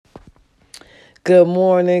Good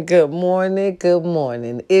morning, good morning, good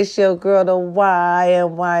morning. It's your girl, the why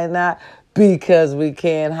and why not? Because we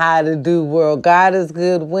can. How to do world. God is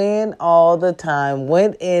good when all the time.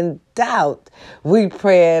 When in doubt, we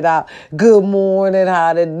pray it out. Good morning,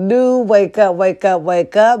 how to do? Wake up, wake up,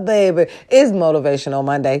 wake up, baby. It's Motivational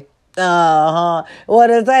Monday. What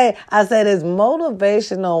did I say? I said it's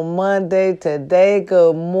Motivational Monday today.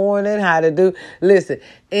 Good morning. How to do? Listen,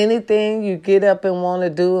 anything you get up and want to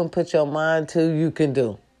do and put your mind to, you can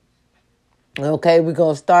do. Okay, we're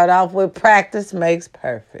going to start off with practice makes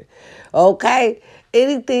perfect. Okay,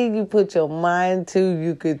 anything you put your mind to,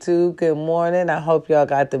 you could do. Good morning. I hope y'all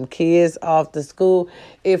got them kids off to school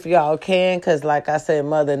if y'all can, because like I said,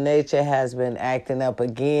 Mother Nature has been acting up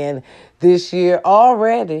again this year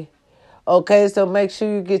already. Okay, so make sure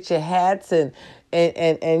you get your hats and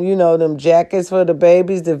you know, them jackets for the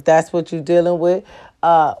babies if that's what you're dealing with.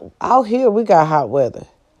 Out here, we got hot weather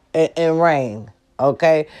and rain.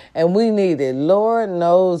 Okay, and we need it. Lord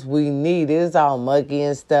knows we need it. It's all muggy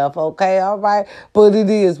and stuff. Okay, all right, but it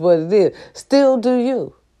is what it is. Still do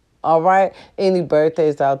you. All right. Any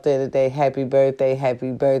birthdays out there today? Happy birthday,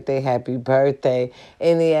 happy birthday, happy birthday.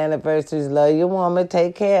 Any anniversaries? Love your woman.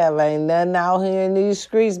 Take care of her. Ain't nothing out here in these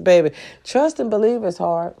streets, baby. Trust and believe is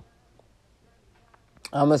hard.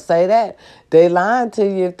 I'm going to say that. They lying to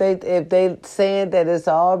you if they saying that it's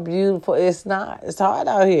all beautiful. It's not. It's hard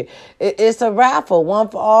out here. It's a raffle. One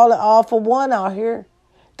for all for one out here.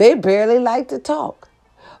 They barely like to talk.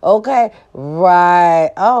 Okay?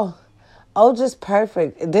 Right. Oh, just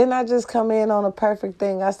perfect. Didn't I just come in on a perfect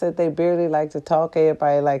thing? I said they barely like to talk.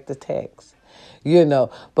 Everybody like to text. You know,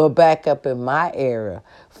 but back up in my era,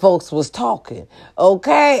 folks was talking.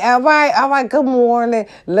 Okay, all right, good morning.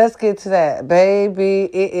 Let's get to that. Baby,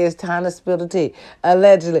 it is time to spill the tea.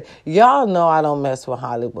 Allegedly. Y'all know I don't mess with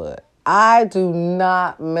Hollywood. I do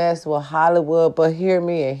not mess with Hollywood, but hear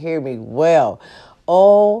me and hear me well.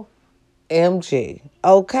 OMG.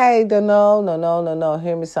 Okay, no.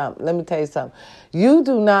 Hear me something. Let me tell you something. You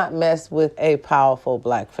do not mess with a powerful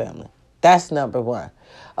black family. That's number one.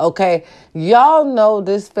 Okay, y'all know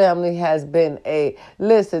this family has been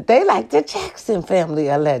listen, they like the Jackson family,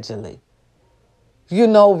 allegedly. You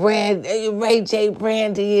know, Ray J,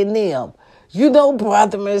 Brandy, and them. You know,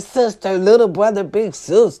 brother and sister, little brother, big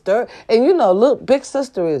sister. And you know, look, big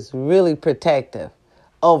sister is really protective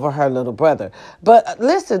over her little brother. But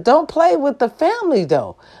listen, don't play with the family,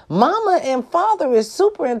 though. Mama and father is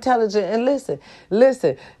super intelligent. And listen,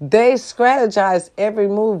 they strategize every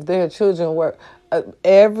move their children work.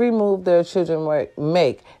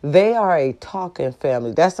 Make. They are a talking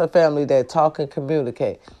family. That's a family that talk and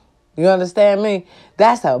communicate. You understand me?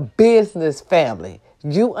 That's a business family.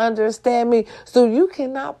 You understand me? So you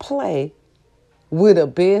cannot play with a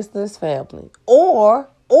business family or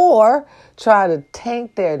try to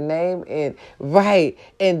tank their name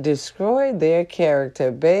and destroy their character.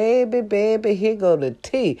 Baby, here go the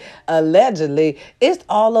tea. Allegedly, it's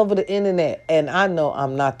all over the internet. And I know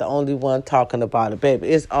I'm not the only one talking about it, baby.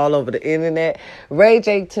 It's all over the internet. Ray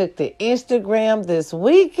J took to Instagram this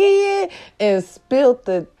weekend and spilled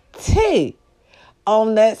the tea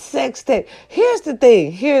on that sex tape. Here's the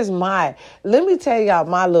thing. Let me tell y'all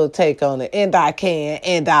my little take on it. And I can,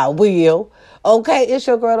 and I will. Okay, it's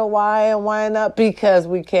your girl, the why and why not? Because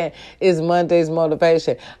we can. It's Monday's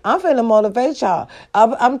motivation. I'm finna motivate y'all.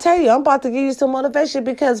 I'm telling you, I'm about to give you some motivation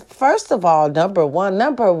because first of all, number one,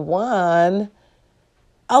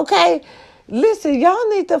 okay, listen, y'all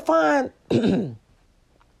need to find...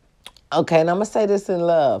 Okay, and I'm going to say this in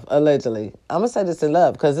love, allegedly. I'm going to say this in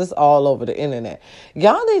love because it's all over the internet.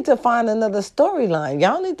 Y'all need to find another storyline.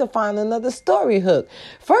 Y'all need to find another story hook.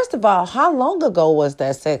 First of all, how long ago was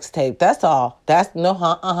that sex tape? That's all. How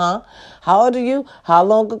old are you? How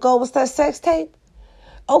long ago was that sex tape?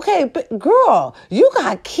 Okay, but girl, you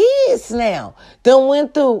got kids now. Done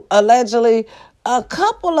went through, allegedly, a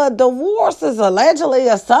couple of divorces, allegedly,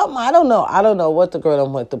 or something. I don't know what the girl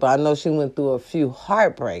done went through, but I know she went through a few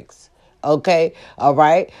heartbreaks. Okay, all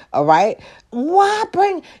right. Why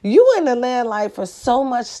bring you in the land life for so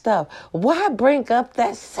much stuff? Why bring up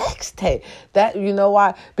that sex tape? That you know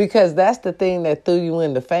why? Because that's the thing that threw you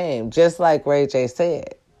into fame, just like Ray J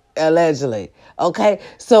said, allegedly. Okay,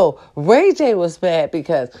 so Ray J was mad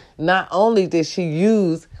because not only did she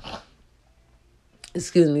use.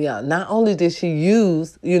 Not only did she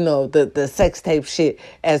use, the sex tape shit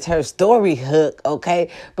as her story hook, okay?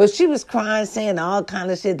 But she was crying, saying all kind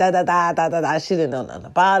of shit, da-da-da. She didn't know nothing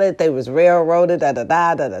about it. They was railroaded,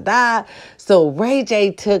 da-da-da. So Ray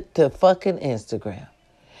J took to fucking Instagram.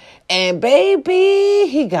 And baby,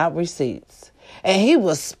 he got receipts. And he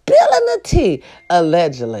was spilling the tea,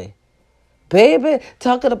 allegedly. Baby,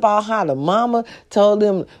 talking about how the mama told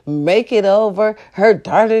him make it over. Her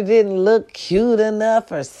daughter didn't look cute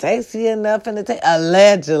enough or sexy enough in the tape.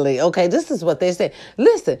 Allegedly. Okay, this is what they said.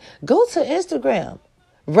 Listen, go to Instagram.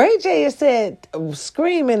 Ray J is said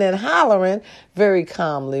screaming and hollering, very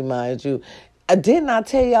calmly, mind you. Didn't I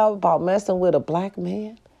tell y'all about messing with a black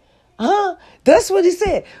man? Huh? That's what he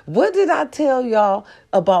said. What did I tell y'all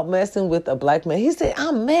about messing with a black man? He said,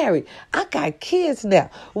 I'm married. I got kids now,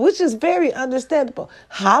 which is very understandable.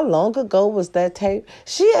 How long ago was that tape?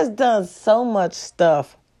 She has done so much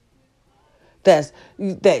stuff that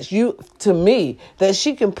to me, that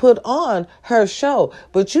she can put on her show.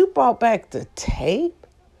 But you brought back the tape?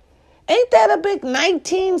 Ain't that a big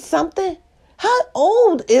 19-something? How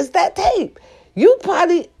old is that tape? You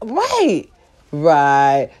probably, right.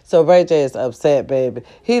 Right. So Ray J is upset, baby.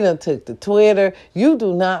 He done took to Twitter. You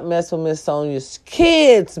do not mess with Miss Sonia's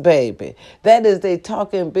kids, baby. That is they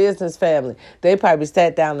talking business family. They probably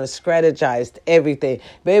sat down and strategized everything.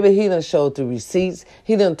 Baby, he done showed the receipts.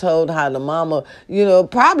 He done told how the mama,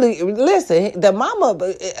 probably, listen, the mama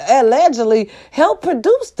allegedly helped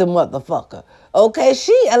produce the motherfucker. Okay,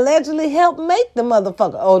 she allegedly helped make the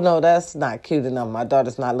motherfucker. Oh, no, that's not cute enough. My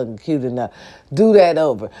daughter's not looking cute enough. Do that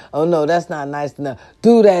over. Oh, no, that's not nice enough.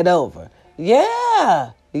 Do that over.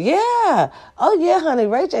 Yeah. Oh, yeah, honey.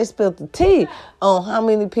 Ray J spilled the tea on how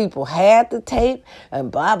many people had the tape and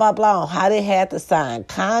blah, blah, blah, on how they had to sign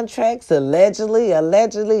contracts, allegedly.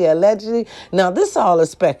 Now, this all is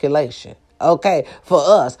speculation. Okay, for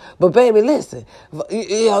us. But baby, listen,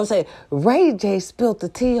 you know what I'm saying? Ray J spilled the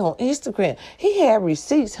tea on Instagram. He had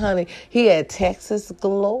receipts, honey. He had Texas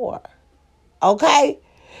galore. Okay?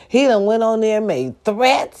 He done went on there and made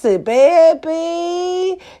threats, and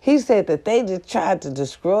baby. He said that they just tried to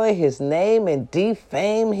destroy his name and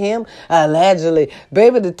defame him, allegedly.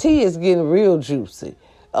 Baby, the tea is getting real juicy.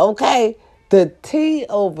 Okay? The tea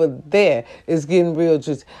over there is getting real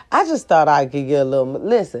juicy. I just thought I'd give you a little...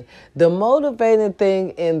 Listen, the motivating thing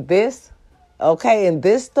in this, in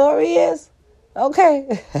this story is,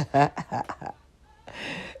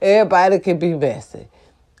 everybody can be messy.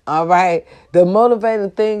 All right? The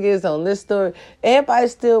motivating thing is on this story,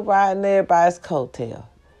 everybody's still riding everybody's coattail.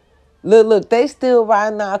 Look, they still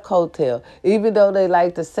riding our coattail. Even though they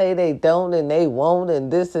like to say they don't and they won't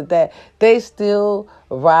and this and that, they still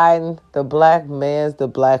riding the black man's, the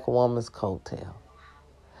black woman's coattail.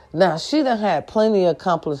 Now, she done had plenty of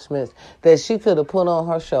accomplishments that she could have put on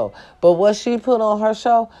her show. But what she put on her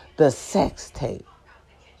show? The sex tape.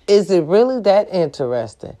 Is it really that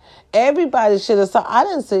interesting? Everybody should have saw. I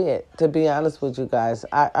didn't see it, to be honest with you guys.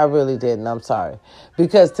 I really didn't. I'm sorry.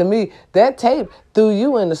 Because to me, that tape threw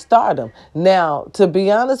you into stardom. Now, to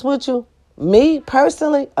be honest with you, me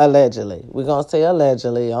personally, allegedly, we're going to say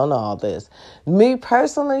allegedly on all this. Me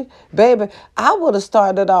personally, baby, I would have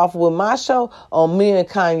started off with my show on me and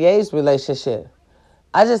Kanye's relationship.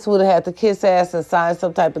 I just would have had to kiss ass and sign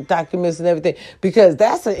some type of documents and everything, because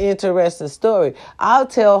that's an interesting story. I'll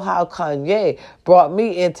tell how Kanye brought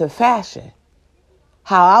me into fashion.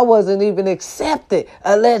 How I wasn't even accepted,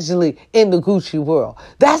 allegedly, in the Gucci world.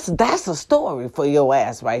 That's a story for your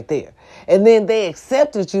ass right there. And then they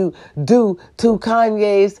accepted you due to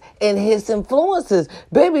Kanye's and his influences.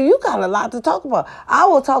 Baby, you got a lot to talk about. I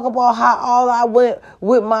will talk about how all I went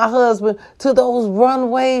with my husband to those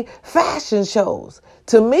runway fashion shows.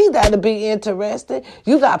 To me, that'd be interesting.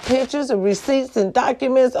 You got pictures and receipts and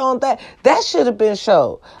documents on that. That should have been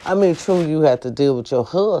shown. I mean, true, you have to deal with your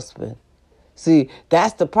husband. See,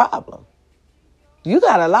 that's the problem. You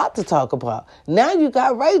got a lot to talk about. Now you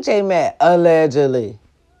got Ray J mad, allegedly.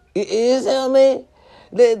 You see what I mean?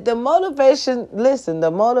 The motivation, listen,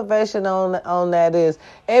 the motivation on that is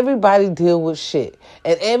everybody deal with shit.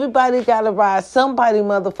 And everybody got to ride somebody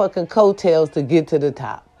motherfucking coattails to get to the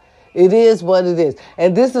top. It is what it is.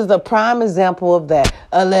 And this is a prime example of that,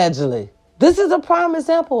 allegedly. This is a prime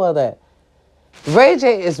example of that. Ray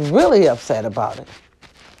J is really upset about it.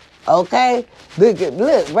 Okay?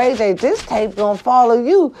 Look, Ray J, this tape gonna follow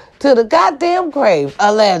you to the goddamn grave,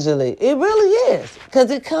 allegedly. It really is. Because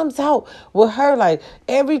it comes out with her like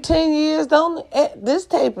every 10 years. This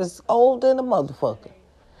tape is old than a motherfucker.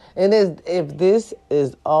 And if this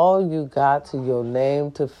is all you got to your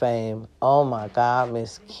name to fame, oh my God,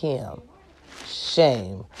 Miss Kim,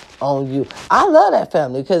 shame on you. I love that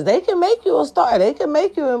family because they can make you a star. They can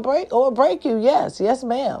make you and break you. Yes,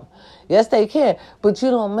 ma'am. Yes, they can. But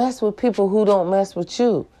you don't mess with people who don't mess with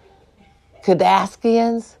you.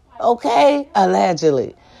 Kardashians, okay?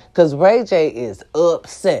 Allegedly. Because Ray J is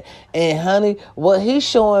upset. And honey, what he's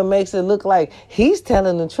showing makes it look like he's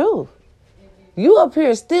telling the truth. You up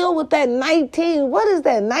here still with that what is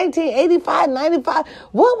that, 1985, 95?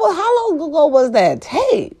 How long ago was that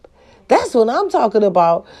tape? That's what I'm talking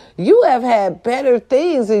about. You have had better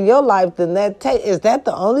things in your life than that tape. Is that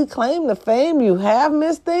the only claim to fame you have,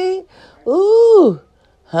 Miss Thing? Ooh,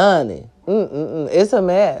 honey, it's a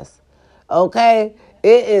mess. Okay?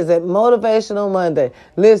 It is a motivational Monday.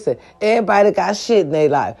 Listen, everybody got shit in their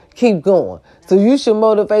life. Keep going. So you should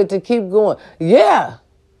motivate to keep going. Yeah.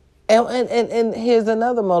 And here's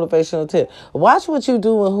another motivational tip. Watch what you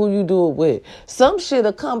do and who you do it with. Some shit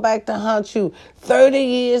will come back to haunt you 30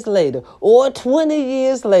 years later or 20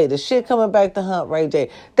 years later. Shit coming back to haunt Ray J.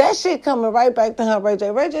 That shit coming right back to haunt Ray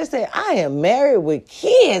J. Ray J said, I am married with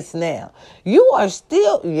kids now. You are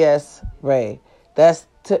still, yes, Ray, that's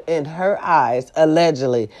in her eyes,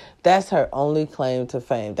 allegedly, that's her only claim to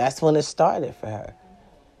fame. That's when it started for her.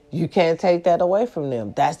 You can't take that away from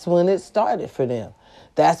them. That's when it started for them.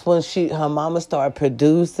 That's when her mama started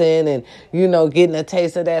producing and, getting a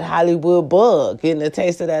taste of that Hollywood bug, getting a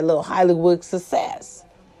taste of that little Hollywood success,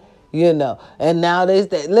 And now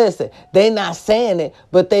listen, they not saying it,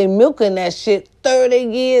 but they milking that shit 30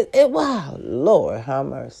 years. Wow, Lord, have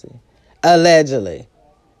mercy. Allegedly.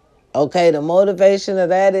 Okay, the motivation of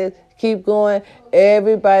that is keep going.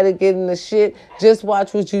 Everybody getting the shit. Just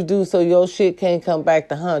watch what you do so your shit can't come back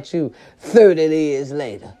to haunt you 30 years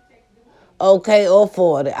later. Okay, or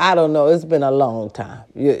 40. I don't know. It's been a long time.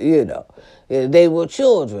 They were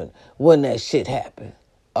children when that shit happened.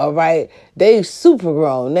 All right? They super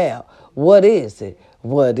grown now. What is it?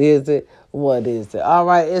 What is it? What is it? All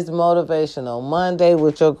right, it's Motivational Monday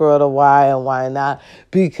with your girl, the why and why not.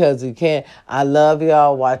 Because you can. I love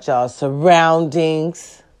y'all. Watch y'all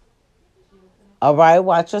surroundings. All right,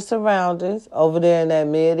 watch your surroundings. Over there in that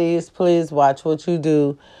Mideast, please watch what you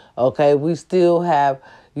do. Okay, we still have,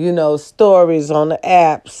 stories on the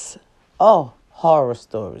apps. Oh, horror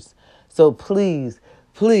stories. So please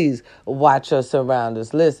watch your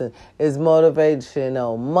surroundings. Listen, it's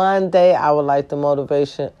Motivational Monday. I would like to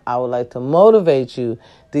motivate you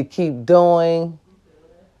to keep doing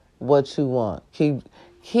what you want. Keep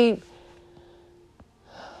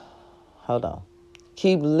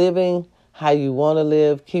living how you want to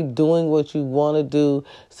live. Keep doing what you want to do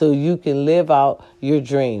so you can live out your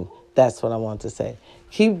dream. That's what I want to say.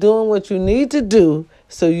 Keep doing what you need to do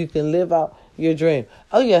so you can live out your dream.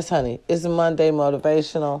 Oh, yes, honey. It's Monday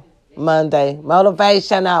Motivational. Monday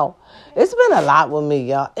Motivational. It's been a lot with me,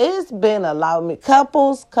 y'all. It's been a lot with me.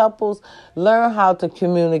 Couples, learn how to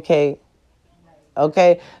communicate.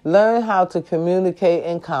 Okay? Learn how to communicate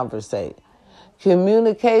and conversate.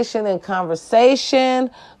 Communication and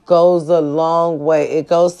conversation goes a long way. It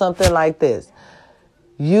goes something like this.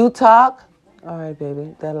 You talk. All right,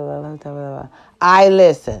 baby. I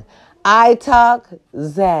listen. I talk,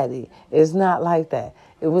 Zaddy. It's not like that.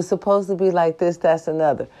 It was supposed to be like this, that's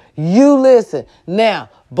another. You listen. Now,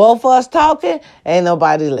 both of us talking, ain't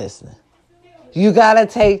nobody listening. You got to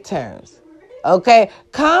take turns. Okay?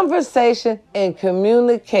 Conversation and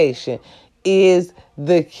communication is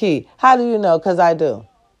the key. How do you know? Because I do.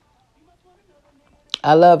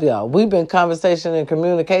 I love y'all. We've been conversation and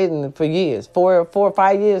communicating for years. 4 or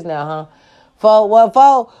 5 years now, huh? 4, what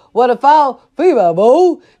 4? What a 4? Fever,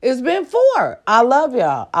 boo. It's been 4. I love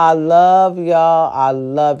y'all. I love y'all. I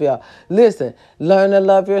love y'all. Listen, learn to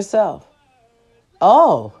love yourself.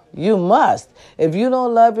 Oh, you must. If you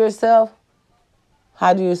don't love yourself,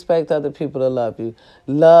 how do you expect other people to love you?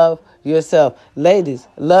 Love yourself. Ladies,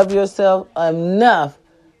 love yourself enough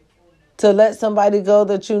to let somebody go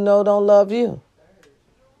that you know don't love you.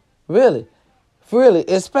 Really. Really,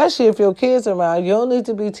 especially if your kids are around, you don't need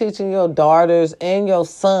to be teaching your daughters and your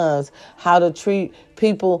sons how to treat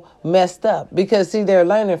people messed up. Because, see, they're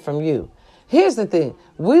learning from you. Here's the thing.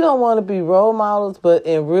 We don't want to be role models, but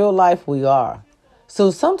in real life, we are.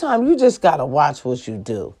 So sometimes you just got to watch what you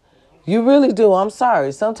do. You really do. I'm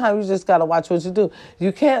sorry. Sometimes you just got to watch what you do.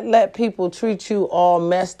 You can't let people treat you all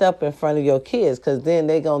messed up in front of your kids because then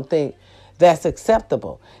they're going to think that's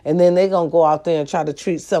acceptable. And then they're going to go out there and try to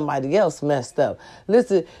treat somebody else messed up.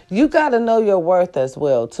 Listen, you got to know your worth as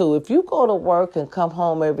well, too. If you go to work and come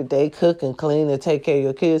home every day, cook and clean and take care of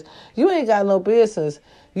your kids, you ain't got no business,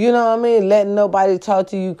 letting nobody talk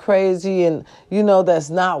to you crazy and, that's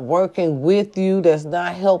not working with you, that's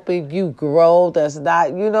not helping you grow, that's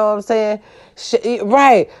not,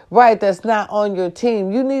 Right, that's not on your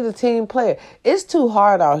team. You need a team player. It's too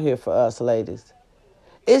hard out here for us, ladies.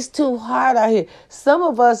 It's too hard out here. Some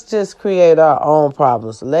of us just create our own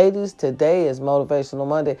problems. Ladies, today is Motivational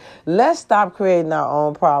Monday. Let's stop creating our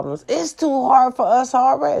own problems. It's too hard for us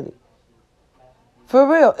already. For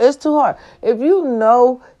real, it's too hard. If you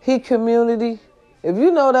know he community, If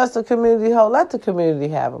you know that's a community hoe, let the community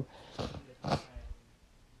have them.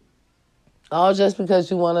 All just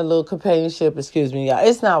because you want a little companionship, excuse me, y'all.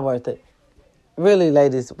 It's not worth it. Really,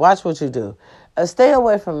 ladies, watch what you do. Stay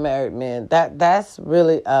away from married men. That's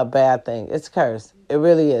really a bad thing. It's cursed. It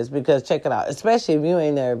really is. Because check it out. Especially if you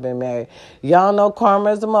ain't never been married. Y'all know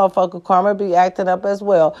karma is a motherfucker. Karma be acting up as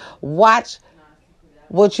well. Watch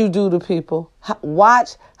what you do to people.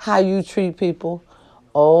 Watch how you treat people.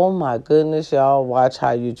 Oh my goodness, y'all. Watch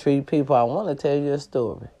how you treat people. I want to tell you a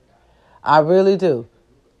story. I really do.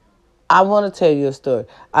 I want to tell you a story.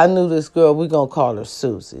 I knew this girl. We're going to call her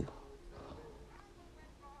Susie.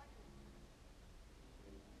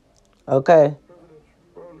 Okay?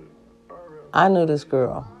 I knew this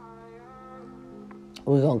girl.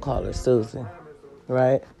 We're going to call her Susie.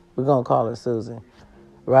 Right? We're going to call her Susie.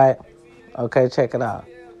 Right? Okay, check it out.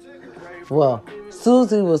 Well,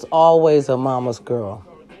 Susie was always a mama's girl.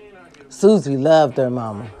 Susie loved her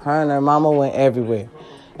mama. Her and her mama went everywhere.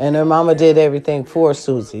 And her mama did everything for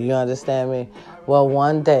Susie. You understand me? Well,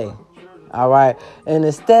 one day, all right, and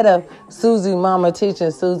instead of Susie mama teaching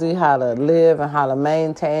Susie how to live and how to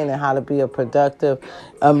maintain and how to be a productive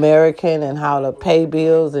American and how to pay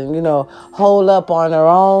bills and, hold up on her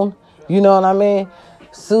own, you know what I mean?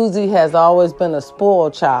 Susie has always been a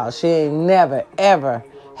spoiled child. She ain't never, ever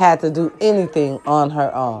had to do anything on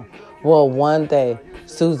her own. Well, one day,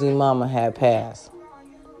 Susie mama had passed,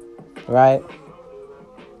 right?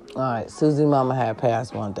 All right, Susie mama had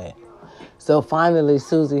passed one day. So finally,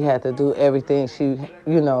 Susie had to do everything she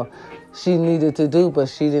needed to do, but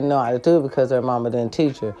she didn't know how to do it because her mama didn't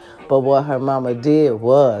teach her. But what her mama did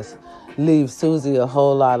was leave Susie a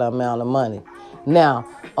whole lot of amount of money. Now,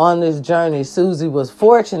 on this journey, Susie was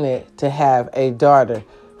fortunate to have a daughter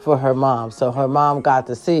for her mom. So her mom got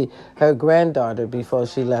to see her granddaughter before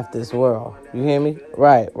she left this world. You hear me?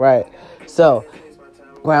 Right. So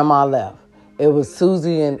grandma left. It was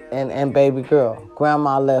Susie and baby girl.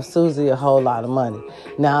 Grandma left Susie a whole lot of money.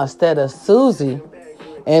 Now, instead of Susie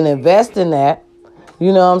and investing that,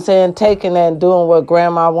 you know what I'm saying, taking that and doing what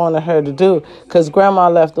grandma wanted her to do, because grandma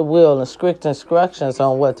left the will and strict instructions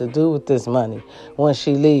on what to do with this money when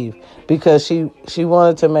she leave, because she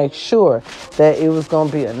wanted to make sure that it was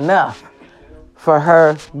going to be enough for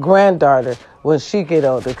her granddaughter when she get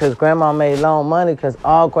older, because grandma made loan money because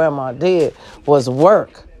all grandma did was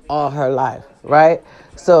work all her life, right?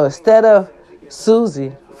 So instead of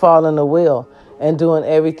Susie following the wheel and doing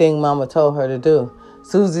everything mama told her to do,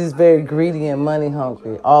 Susie's very greedy and money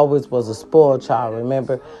hungry. Always was a spoiled child,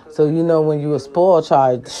 remember? So when you a spoiled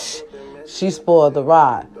child, she spoiled the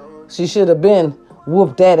ride. She should have been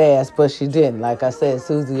whooped that ass, but she didn't. Like I said,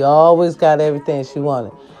 Susie always got everything she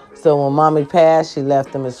wanted. So when mommy passed, she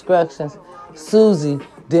left them instructions. Susie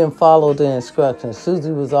didn't follow the instructions.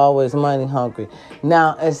 Susie was always money hungry.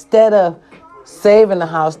 Now, instead of saving the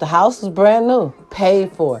house was brand new.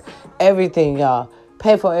 Paid for everything, y'all.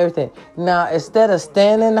 Paid for everything. Now, instead of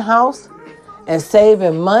staying in the house and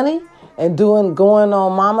saving money and going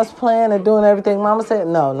on mama's plan and doing everything mama said,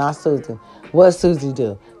 no, not Susie. What Susie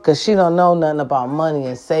do? Because she don't know nothing about money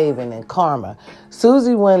and saving and karma.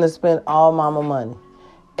 Susie went and spent all mama money.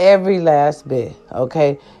 Every last bit,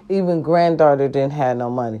 okay? Even granddaughter didn't have no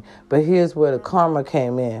money. But here's where the karma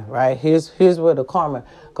came in, right? Here's where the karma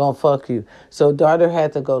gonna fuck you. So daughter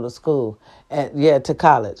had to go to school, to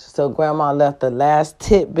college. So grandma left the last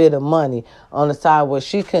tidbit of money on the side where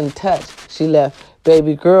she couldn't touch. She left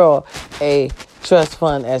baby girl a trust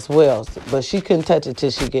fund as well, but she couldn't touch it till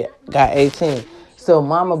she got 18. So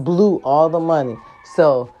mama blew all the money.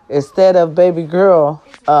 So instead of baby girl,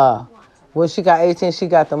 when she got 18, she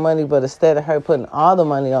got the money, but instead of her putting all the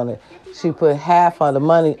money on it, she put half of the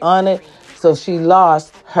money on it. So she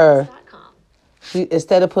lost her.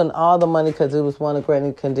 Instead of putting all the money, because it was one of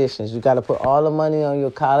Granny's conditions, you got to put all the money on your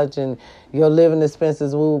college and your living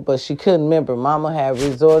expenses. But she couldn't remember. Mama had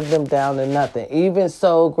resorted them down to nothing. Even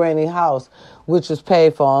sold Granny's house, which was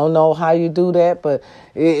paid for. I don't know how you do that, but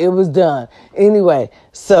it was done. Anyway,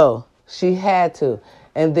 so she had to.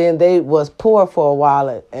 And then they was poor for a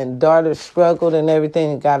while, and daughter struggled and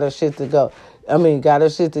everything and got her shit together,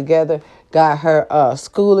 got her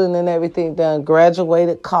schooling and everything done,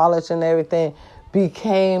 graduated college and everything,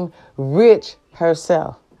 became rich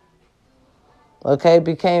herself. Okay,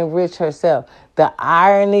 became rich herself. The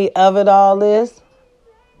irony of it all is,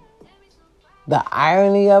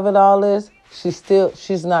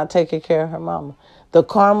 she's not taking care of her mama. The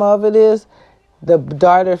karma of it is, the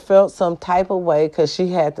daughter felt some type of way because she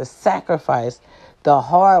had to sacrifice the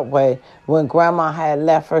hard way when grandma had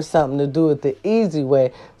left her something to do it the easy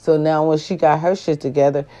way. So now when she got her shit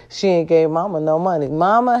together, she ain't gave mama no money.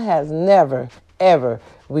 Mama has never, ever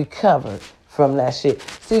recovered from that shit.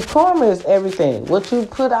 See, karma is everything. What you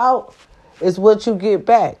put out is what you get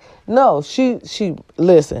back. No, she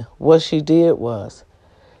listen, what she did was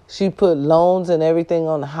she put loans and everything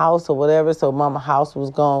on the house or whatever, so mama's house was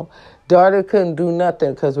gone. Daughter couldn't do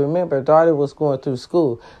nothing because remember, daughter was going through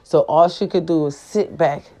school. So all she could do was sit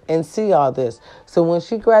back and see all this. So when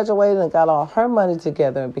she graduated and got all her money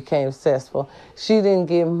together and became successful, she didn't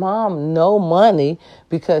give mom no money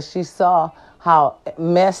because she saw how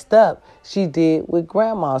messed up she did with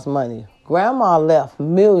grandma's money. Grandma left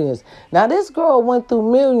millions. Now, this girl went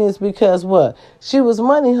through millions because what? She was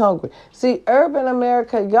money hungry. See, urban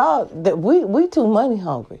America, y'all, we too money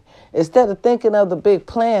hungry. Instead of thinking of the big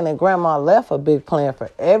plan, and grandma left a big plan for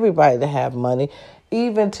everybody to have money,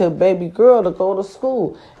 even to baby girl to go to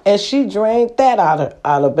school. And she drained that out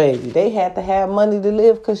of baby. They had to have money to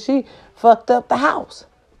live because she fucked up the house.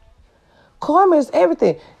 Karma is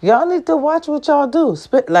everything. Y'all need to watch what y'all do.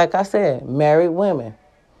 Like I said, married women.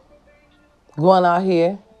 Going out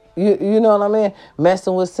here, you know what I mean?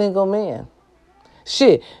 Messing with single men.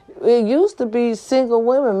 Shit, it used to be single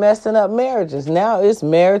women messing up marriages. Now it's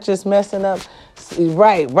marriages messing up,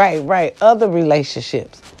 right. Other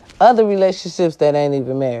relationships that ain't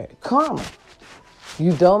even married. Karma.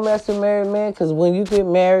 You don't mess with married men because when you get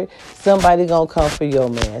married, somebody gonna come for your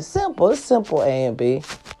man. Simple. It's simple A and B.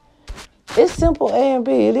 It's simple A and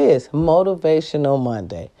B. It is. Motivational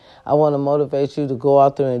Monday. I want to motivate you to go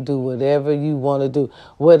out there and do whatever you want to do.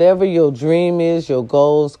 Whatever your dream is, your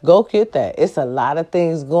goals, go get that. It's a lot of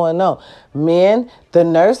things going on. Men, the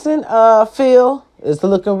nursing field is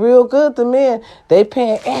looking real good. The men, they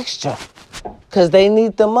paying extra because they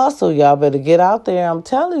need the muscle. Y'all better get out there. I'm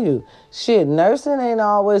telling you. Shit, nursing ain't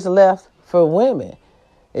always left for women.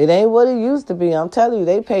 It ain't what it used to be. I'm telling you,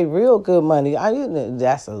 they pay real good money. That's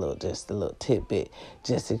just a little tidbit,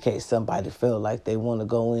 just in case somebody feel like they want to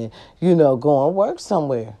go in, go and work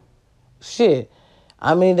somewhere. Shit.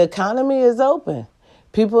 I mean, the economy is open.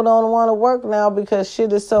 People don't want to work now because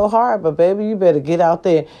shit is so hard. But, baby, you better get out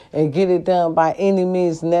there and get it done by any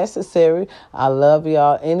means necessary. I love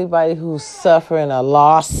y'all. Anybody who's suffering a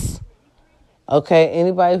loss, okay,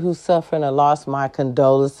 anybody who's suffering a loss, my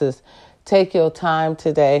condolences. Take your time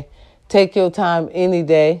today. Take your time any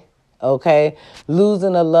day, okay?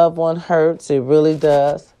 Losing a loved one hurts. It really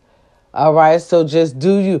does. All right, so just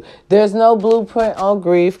do you. There's no blueprint on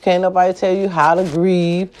grief. Can't nobody tell you how to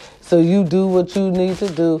grieve. So you do what you need to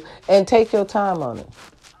do and take your time on it.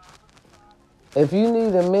 If you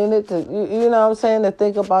need a minute to, you know what I'm saying, to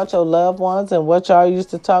think about your loved ones and what y'all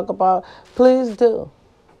used to talk about, please do.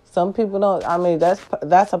 Some people don't. I mean,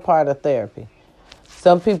 that's a part of therapy.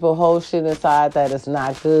 Some people hold shit inside that is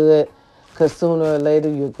not good because sooner or later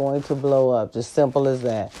you're going to blow up. Just simple as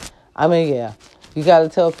that. I mean, yeah, you got to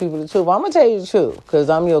tell people the truth. Well, I'm going to tell you the truth because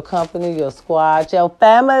I'm your company, your squad, your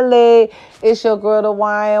family. It's your girl, the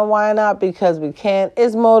why and why not, because we can.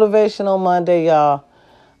 It's Motivational Monday, y'all.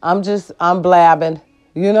 I'm blabbing.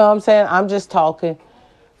 You know what I'm saying? I'm just talking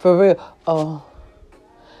for real. Oh,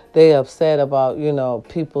 they upset about,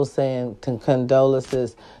 people saying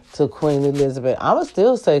condolences to Queen Elizabeth. I'm going to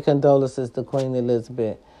still say condolences to Queen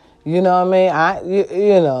Elizabeth. You know what I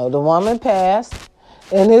mean? The woman passed,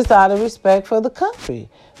 and it's out of respect for the country.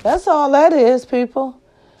 That's all that is, people.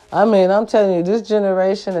 I mean, I'm telling you, this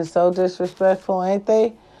generation is so disrespectful, ain't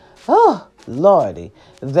they? Oh, Lordy,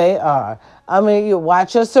 they are. I mean, you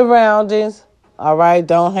watch your surroundings, all right?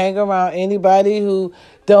 Don't hang around anybody who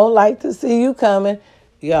don't like to see you coming.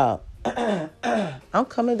 Y'all, I'm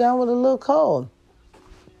coming down with a little cold.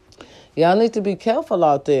 Y'all need to be careful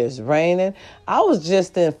out there. It's raining. I was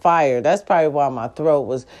just in fire. That's probably why my throat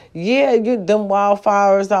was, them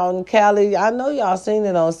wildfires out in Cali. I know y'all seen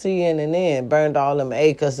it on CNN, burned all them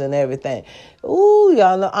acres and everything. Ooh,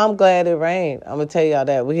 y'all know, I'm glad it rained. I'm going to tell y'all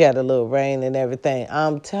that. We had a little rain and everything.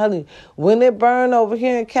 I'm telling you, when it burned over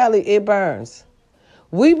here in Cali, it burns.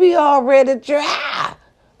 We be already dry.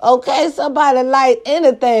 Okay, somebody light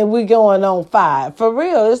anything, we going on fire. For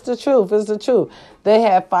real, it's the truth. It's the truth. They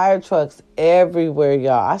had fire trucks everywhere,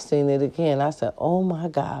 y'all. I seen it again. I said, oh, my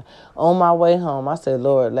God. On my way home, I said,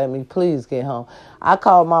 Lord, let me please get home. I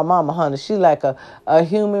called my mama, honey. She like a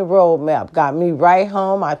human road map. Got me right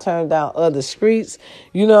home. I turned down other streets.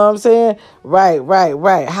 You know what I'm saying?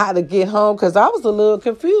 Right. How to get home, because I was a little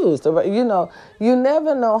confused. You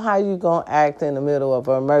never know how you going to act in the middle of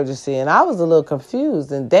an emergency. And I was a little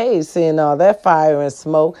confused and dazed seeing all that fire and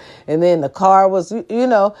smoke. And then the car was,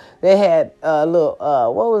 they had a little,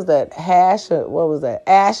 what was that,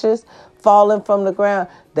 ashes falling from the ground,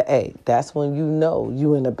 that's when you know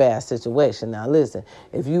you in a bad situation. Now listen,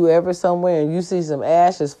 if you ever somewhere and you see some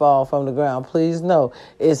ashes fall from the ground, please know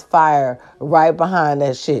it's fire right behind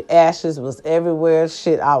that shit. Ashes was everywhere.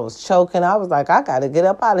 Shit, I was choking. I was like, I gotta get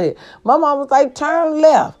up out of here. My mom was like, turn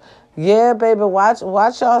left. Yeah, baby, watch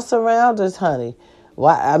y'all surroundings, honey.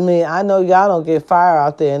 I mean, I know y'all don't get fire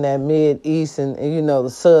out there in that mid-east and the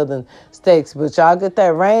southern states, but y'all get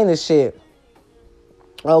that rain and shit.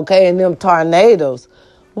 Okay, and them tornadoes.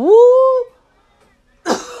 Woo!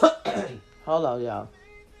 Hold on, y'all.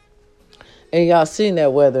 And y'all seen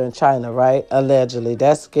that weather in China, right? Allegedly.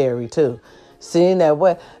 That's scary, too. Seeing that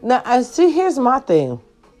weather. Now, here's my thing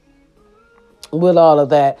with all of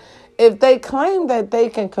that. If they claim that they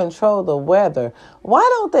can control the weather, why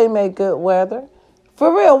don't they make good weather?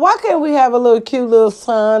 For real, why can't we have a little cute little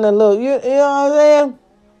sun, a little, you know what I'm saying?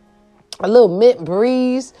 A little mint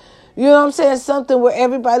breeze. You know what I'm saying? Something where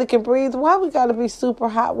everybody can breathe. Why we got to be super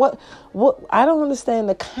hot? What? I don't understand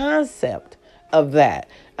the concept of that.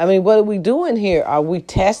 I mean, what are we doing here? Are we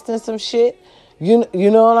testing some shit? You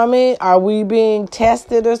know what I mean? Are we being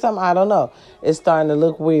tested or something? I don't know. It's starting to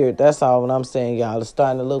look weird. That's all what I'm saying, y'all. It's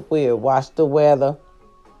starting to look weird. Watch the weather.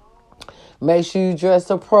 Make sure you dress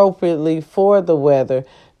appropriately for the weather.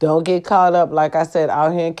 Don't get caught up. Like I said,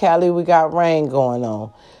 out here in Cali, we got rain going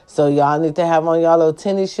on. So y'all need to have on y'all little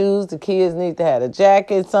tennis shoes. The kids need to have the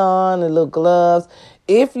jackets on and little gloves.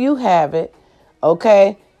 If you have it,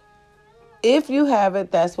 okay? If you have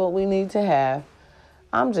it, that's what we need to have.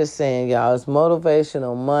 I'm just saying, y'all, it's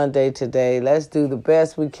Motivational Monday today. Let's do the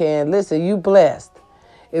best we can. Listen, you blessed.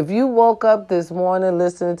 If you woke up this morning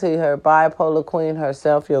listening to her bipolar queen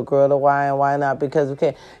herself, your girl, the why and why not, because we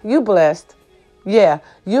can, you blessed. Yeah,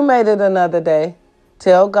 you made it another day.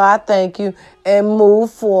 Tell God thank you and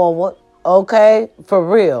move forward. Okay? For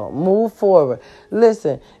real. Move forward.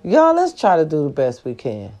 Listen, y'all, let's try to do the best we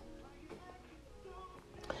can.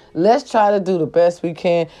 Let's try to do the best we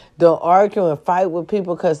can. Don't argue and fight with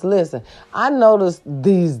people because, listen, I notice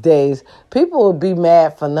these days people will be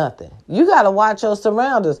mad for nothing. You got to watch your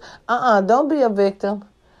surroundings. Don't be a victim.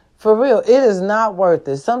 For real, it is not worth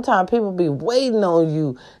it. Sometimes people be waiting on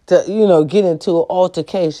you to, get into an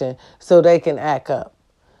altercation so they can act up.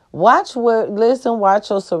 Watch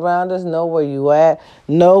your surroundings, know where you at,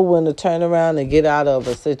 know when to turn around and get out of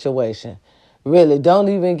a situation. Really, don't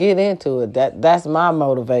even get into it. That's my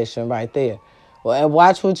motivation right there. Well, and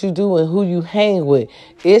watch what you do and who you hang with.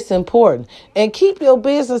 It's important. And keep your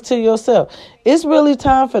business to yourself. It's really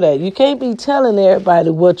time for that. You can't be telling everybody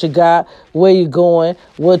what you got, where you're going,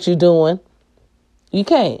 what you're doing. You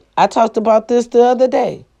can't. I talked about this the other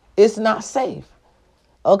day. It's not safe.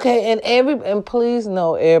 Okay, and please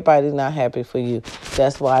know everybody's not happy for you.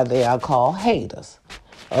 That's why they are called haters.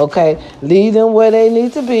 Okay, lead them where they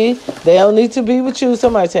need to be. They don't need to be with you.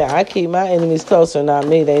 Somebody say, I keep my enemies closer, not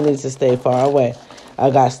me. They need to stay far away.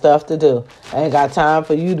 I got stuff to do. I ain't got time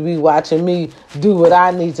for you to be watching me do what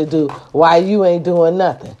I need to do while you ain't doing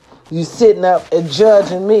nothing. You sitting up and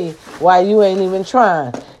judging me while you ain't even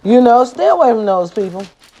trying. Stay away from those people.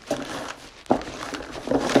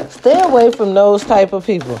 Stay away from those type of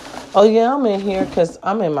people. Oh, yeah, I'm in here because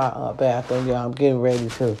I'm in my bathroom. Yeah, I'm getting ready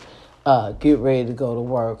to go to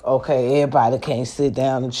work. Okay, everybody can't sit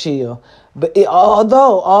down and chill. But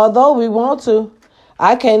although we want to,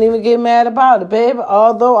 I can't even get mad about it, baby.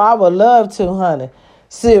 Although I would love to, honey,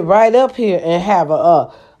 sit right up here and have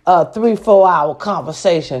a 3-4 hour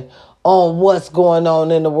conversation on what's going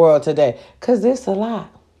on in the world today. Because it's a lot.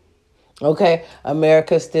 Okay,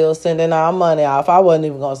 America's still sending our money off. I wasn't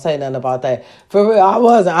even going to say nothing about that. For real, I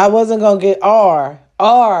wasn't going to get R,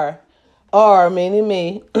 meaning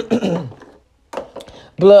me,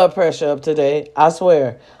 blood pressure up today. I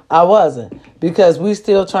swear, I wasn't. Because we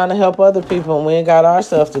still trying to help other people and we ain't got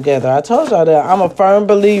ourselves together. I told y'all that I'm a firm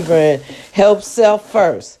believer in help self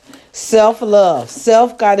first. Self-love.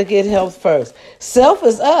 Self got to get help first. Self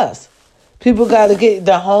is us. People got to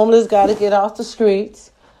the homeless got to get off the streets.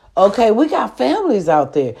 Okay, we got families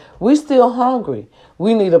out there. We still hungry.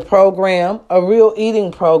 We need a program, a real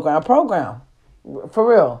eating program, for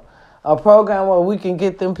real. A program where we can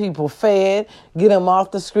get them people fed, get them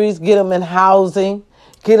off the streets, get them in housing,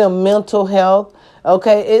 get them mental health.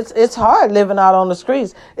 Okay, it's hard living out on the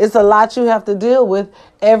streets. It's a lot you have to deal with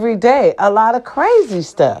every day, a lot of crazy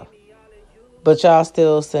stuff. But y'all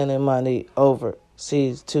still sending money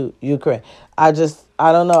overseas to Ukraine. I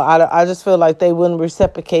don't know. I just feel like they wouldn't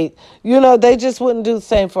reciprocate. They just wouldn't do the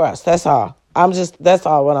same for us. That's all. That's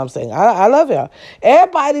all what I'm saying. I love y'all.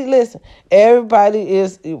 Everybody listen. Everybody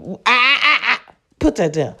is, put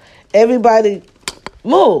that down. Everybody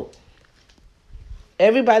move.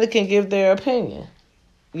 Everybody can give their opinion.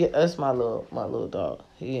 Yeah, that's my little dog.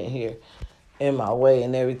 He in here in my way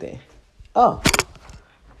and everything. Oh,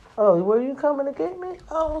 were you coming to get me?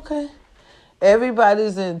 Oh, okay.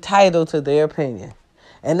 Everybody's entitled to their opinion,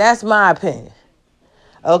 and that's my opinion.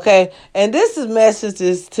 Okay, and this is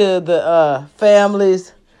messages to the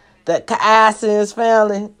families, the Cassins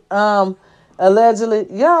family. Allegedly,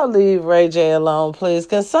 y'all leave Ray J alone, please.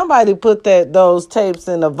 Can somebody put those tapes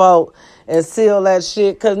in the vote and seal that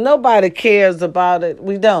shit? Because nobody cares about it.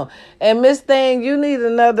 We don't. And Miss Thing, you need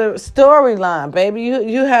another storyline, baby.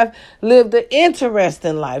 You have lived an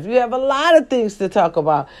interesting life. You have a lot of things to talk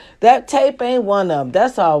about. That tape ain't one of them.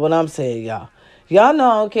 That's all what I'm saying, y'all. Y'all know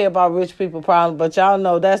I don't care about rich people problems, but y'all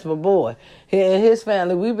know that's my boy. He and his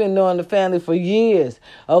family, we've been knowing the family for years.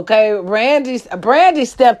 Okay, Brandy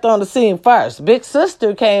stepped on the scene first. Big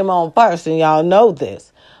sister came on first, and y'all know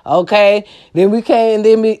this. Okay, then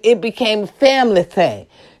it became a family thing.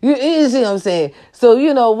 You see what I'm saying? So,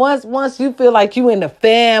 once you feel like you in the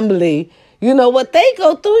family, what they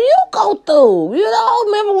go through, you go through.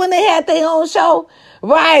 Remember when they had their own show?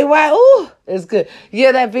 Right. Ooh, it's good.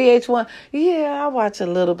 Yeah, that VH1. Yeah, I watch a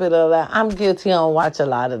little bit of that. I'm guilty on watch a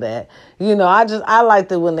lot of that. I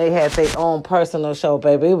liked it when they had their own personal show,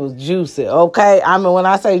 baby. It was juicy, okay? I mean, when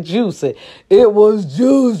I say juicy, it was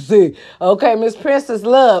juicy. Okay, Miss Princess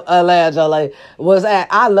Love, allegedly,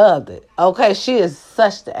 I loved it. Okay, she is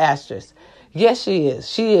such the actress. Yes, she is.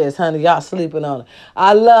 She is, honey. Y'all sleeping on her.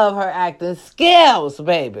 I love her acting skills,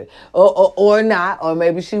 baby. Or not. Or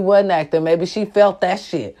maybe she wasn't acting. Maybe she felt that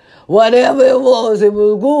shit. Whatever it was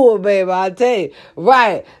good, baby. I tell you.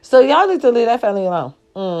 Right. So y'all need to leave that family alone.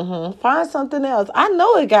 Find something else. I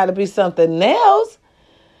know it got to be something else.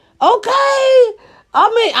 Okay.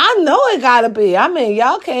 I know it got to be. Y'all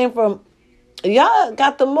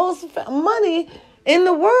got the most money in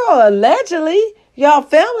the world, allegedly. Y'all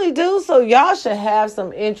family do, so y'all should have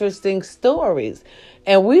some interesting stories.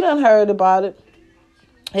 And we done heard about it.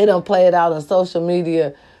 He done played out on social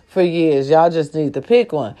media for years. Y'all just need to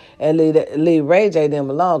pick one and leave Ray J them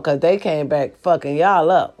alone, because they came back fucking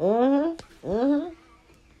y'all up.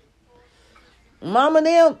 Mama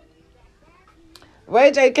them,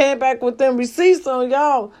 Ray J came back with them receipts on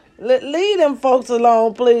y'all. Leave them folks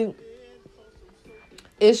alone, please.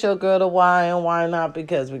 It's your girl, the why and why not,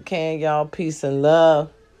 because we can, y'all. Peace and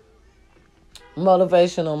love.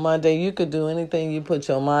 Motivational Monday. You could do anything you put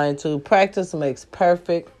your mind to. Practice makes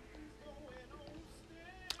perfect.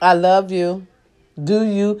 I love you. Do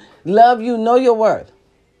you? Love you. Know your worth.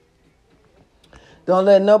 Don't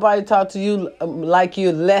let nobody talk to you like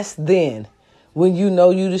you're less than when you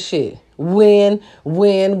know you the shit. Win.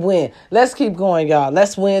 Let's keep going, y'all.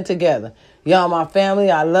 Let's win together. Y'all, my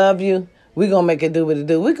family, I love you. We're going to make it do what it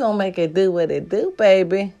do. We're going to make it do what it do,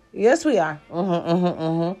 baby. Yes, we are.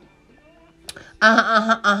 All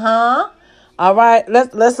right,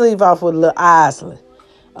 let's leave off with a little Isley.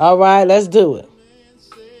 All right, let's do it.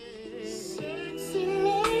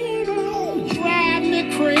 Drive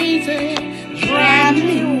me crazy, drive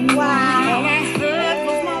me wild. All I heard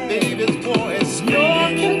was my baby's voice.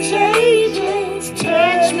 You're contagious.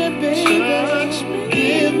 Touch me, baby.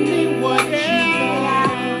 Give me what you got.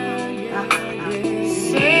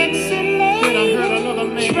 Sexy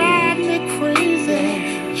lady, drive me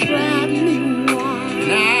crazy, drive me wild.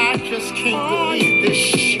 Now I just can't believe this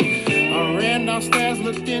shit. I ran downstairs,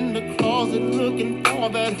 looked in the closet, looking for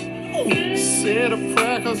that. Said a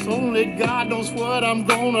prayer, 'cause only God knows what I'm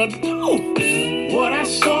gonna do. What I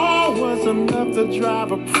saw was enough to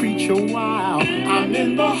drive a preacher wild. I'm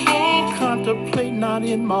in the hall, contemplating, not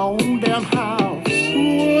in my own damn house.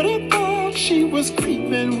 Would have thought she was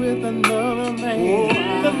creeping with another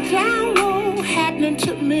man. The download happening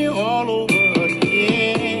to me all over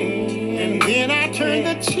again. And then I turned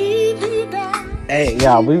the TV down. Hey,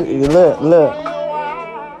 y'all, look.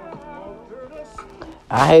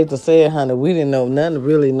 I hate to say it, honey. We didn't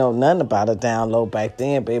really know nothing about a download back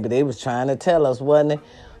then, baby. They was trying to tell us, wasn't it?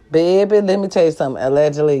 Baby, let me tell you something.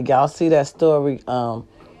 Allegedly, y'all see that story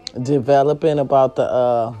developing about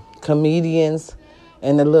the comedians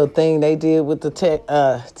and the little thing they did with the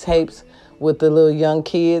tapes with the little young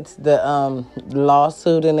kids, the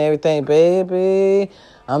lawsuit and everything. Baby,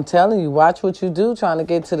 I'm telling you, watch what you do trying to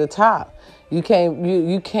get to the top. You can't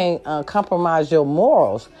compromise your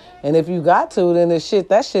morals. And if you got to, then that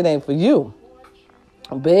shit ain't for you.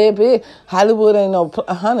 Baby, Hollywood ain't no,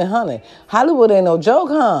 honey. Hollywood ain't no joke,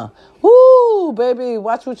 huh? Woo, baby,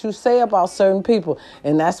 watch what you say about certain people.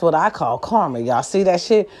 And that's what I call karma. Y'all see that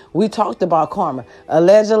shit? We talked about karma.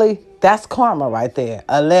 Allegedly, that's karma right there.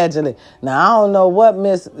 Allegedly. Now, I don't know what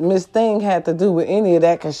Miss Thing had to do with any of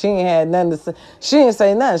that because she ain't had nothing to say. She didn't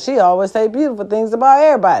say nothing. She always say beautiful things about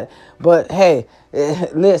everybody. But, hey,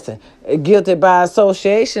 listen, guilty by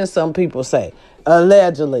association, some people say.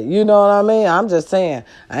 Allegedly. You know what I mean? I'm just saying.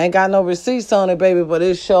 I ain't got no receipts on it, baby, but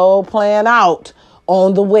it's show playing out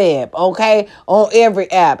on the web, okay? On every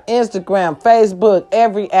app. Instagram, Facebook,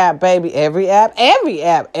 every app, baby. Every app. And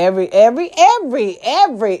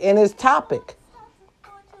it's topic.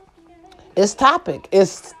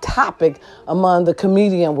 It's topic among the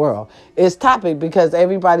comedian world. It's topic because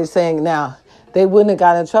everybody's saying now, they wouldn't have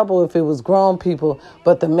got in trouble if it was grown people,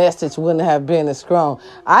 but the message wouldn't have been as strong.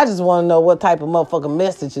 I just want to know what type of motherfucking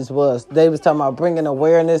messages was. They was talking about bringing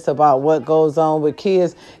awareness about what goes on with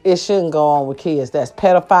kids. It shouldn't go on with kids. That's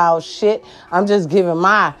pedophile shit. I'm just giving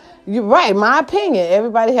my opinion.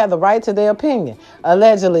 Everybody have the right to their opinion.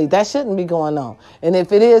 Allegedly, that shouldn't be going on. And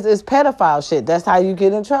if it is, it's pedophile shit. That's how you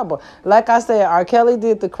get in trouble. Like I said, R. Kelly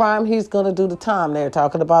did the crime. He's going to do the time. They're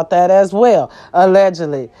talking about that as well.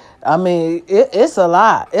 Allegedly. I mean, it's a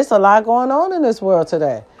lot. It's a lot going on in this world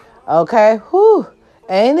today. Okay? Whew.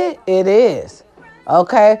 Ain't it? It is.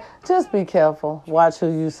 Okay? Just be careful. Watch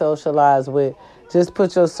who you socialize with. Just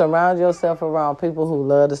surround yourself around people who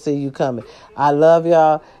love to see you coming. I love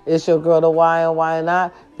y'all. It's your girl, the Why and Why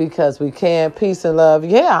Not, because we can. Peace and love.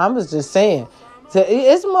 Yeah, I was just saying.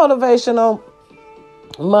 It's Motivational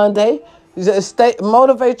Monday. Just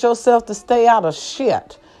motivate yourself to stay out of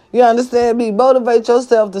shit. You understand me? Motivate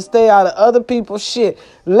yourself to stay out of other people's shit.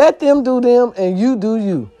 Let them do them and you do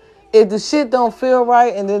you. If the shit don't feel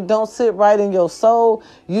right and it don't sit right in your soul,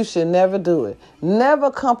 you should never do it.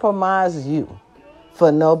 Never compromise you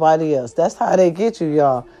for nobody else. That's how they get you,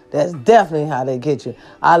 y'all. That's definitely how they get you.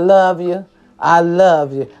 I love you. I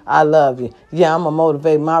love you. I love you. Yeah, I'm going to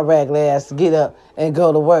motivate my raggedy ass to get up and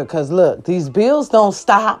go to work. Because, look, these bills don't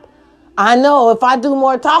stop. I know if I do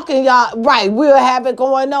more talking, y'all, right, we'll have it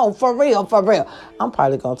going on. For real. I'm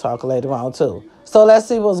probably going to talk later on, too. So let's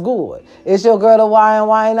see what's good. It's your girl, the Why and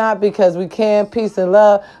Why Not, because we can. Peace and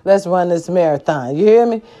love. Let's run this marathon. You hear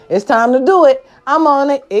me? It's time to do it. I'm on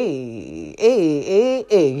it. Hey.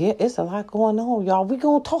 Yeah, it's a lot going on, y'all. We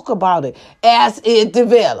going to talk about it as it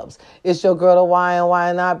develops. It's your girl, the Why and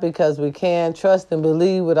Why Not, because we can. Trust and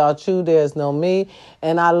believe. Without you, there's no me.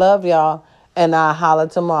 And I love y'all. And I holler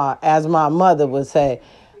tomorrow. As my mother would say,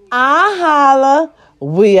 I holler.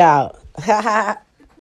 We out.